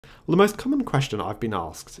Well, the most common question I've been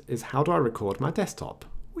asked is how do I record my desktop?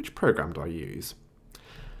 Which program do I use?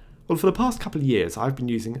 Well, for the past couple of years, I've been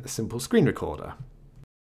using a SimpleScreenRecorder.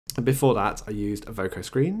 And before that, I used a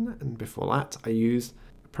VocoScreen, and before that, I used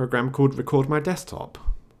a program called Record My Desktop,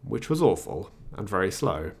 which was awful and very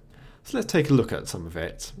slow. So let's take a look at some of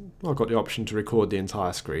it. I've got the option to record the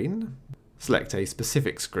entire screen, select a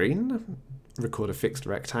specific screen, record a fixed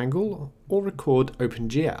rectangle, or record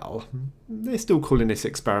OpenGL. They're still calling this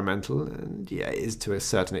experimental, and yeah, it is to a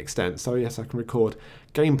certain extent. So yes, I can record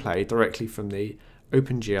gameplay directly from the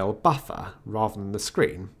OpenGL buffer rather than the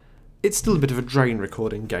screen. It's still a bit of a drain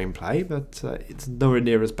recording gameplay, but it's nowhere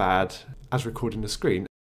near as bad as recording the screen.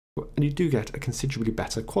 And you do get a considerably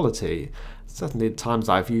better quality. Certainly the times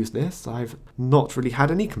I've used this, I've not really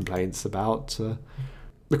had any complaints about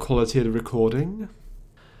the quality of the recording.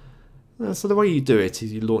 So the way you do it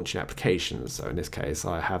is you launch an application. So in this case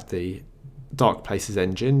I have the Dark Places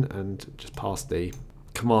engine and just pass the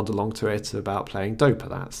command along to it about playing Dopa.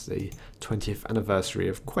 That's the 20th anniversary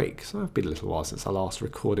of Quake. So it's been a little while since I last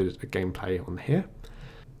recorded a gameplay on here.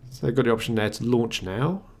 So I've got the option there to launch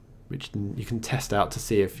now, which you can test out to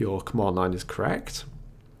see if your command line is correct.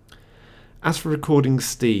 As for recording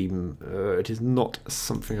Steam, it is not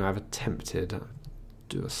something I've attempted. I'll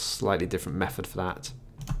do a slightly different method for that.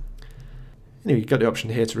 Anyway, you've got the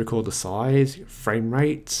option here to record the size, frame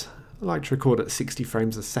rate. I like to record at 60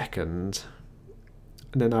 frames a second.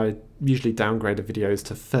 And then I usually downgrade the videos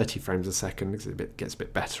to 30 frames a second because it gets a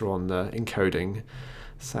bit better on the encoding.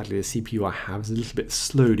 Sadly, the CPU I have is a little bit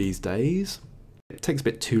slow these days. It takes a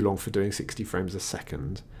bit too long for doing 60 frames a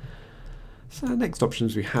second. So next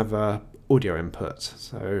options we have audio input.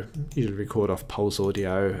 So usually record off Pulse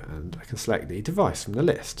Audio, and I can select the device from the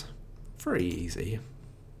list. Very easy.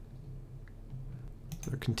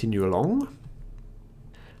 So continue along.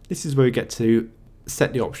 This is where we get to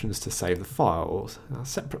set the options to save the files. A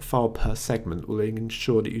separate file per segment will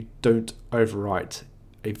ensure that you don't overwrite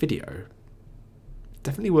a video.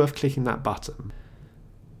 Definitely worth clicking that button.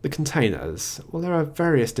 The containers, well, there are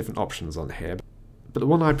various different options on here, but the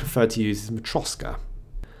one I prefer to use is Matroska.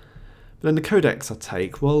 But then the codecs I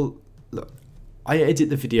take, well, look, I edit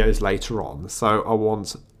the videos later on, so I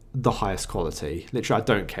want the highest quality. Literally, I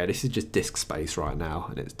don't care. This is just disk space right now,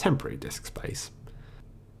 and it's temporary disk space.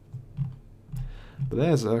 But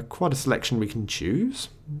there's quite a selection we can choose.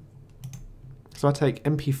 So I take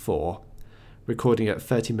MP4, recording at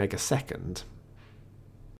 30 megasecond.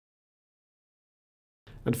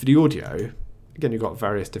 And for the audio, again, you've got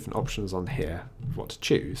various different options on here of what to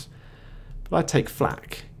choose. But I take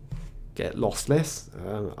FLAC, get lossless.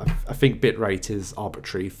 I think bitrate is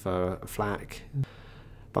arbitrary for FLAC.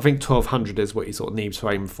 But I think 1200 is what you sort of need to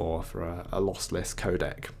aim for a lossless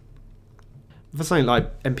codec. For something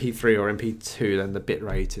like MP3 or MP2, then the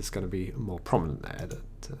bitrate is going to be more prominent there.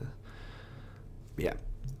 Yeah,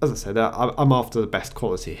 as I said, I'm after the best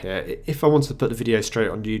quality here. If I wanted to put the video straight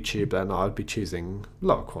on YouTube, then I would be choosing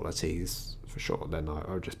lower qualities for sure. Then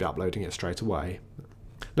I would just be uploading it straight away.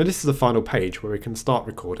 Now this is the final page where we can start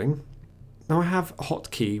recording. Now I have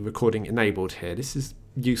Hotkey Recording enabled here. This is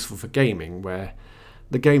useful for gaming where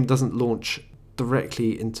the game doesn't launch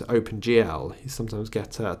directly into OpenGL. You sometimes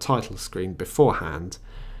get a title screen beforehand,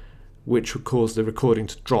 which would cause the recording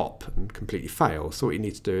to drop and completely fail. So what you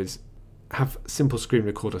need to do is have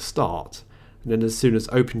SimpleScreenRecorder start, and then as soon as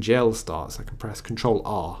OpenGL starts, I can press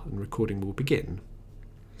Ctrl-R and recording will begin.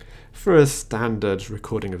 For a standard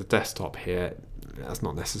recording of the desktop here, that's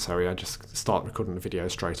not necessary. I just start recording the video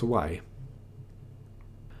straight away.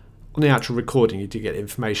 On the actual recording, you do get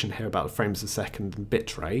information here about the frames a second and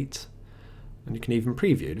bitrate, and you can even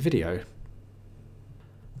preview the video.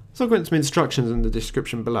 So I've got some instructions in the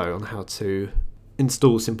description below on how to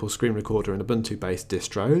install SimpleScreenRecorder in Ubuntu-based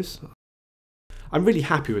distros. I'm really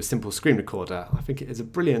happy with SimpleScreenRecorder. I think it is a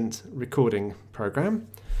brilliant recording program.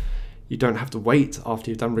 You don't have to wait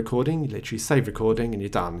after you've done recording. You literally save recording and you're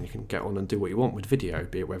done. You can get on and do what you want with video,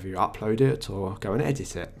 be it whether you upload it or go and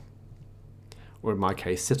edit it. Or in my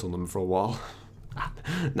case, sit on them for a while.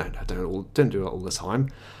 No, don't do it all the time.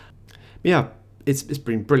 Yeah, it's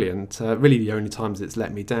been brilliant. Really the only times it's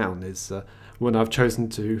let me down is when I've chosen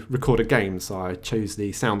to record a game. So I chose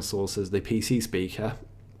the sound source as the PC speaker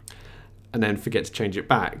and then forget to change it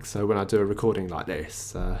back. So when I do a recording like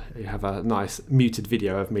this, you have a nice muted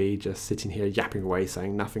video of me just sitting here yapping away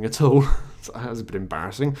saying nothing at all. So that was a bit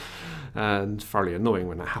embarrassing and thoroughly annoying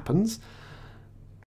when that happens.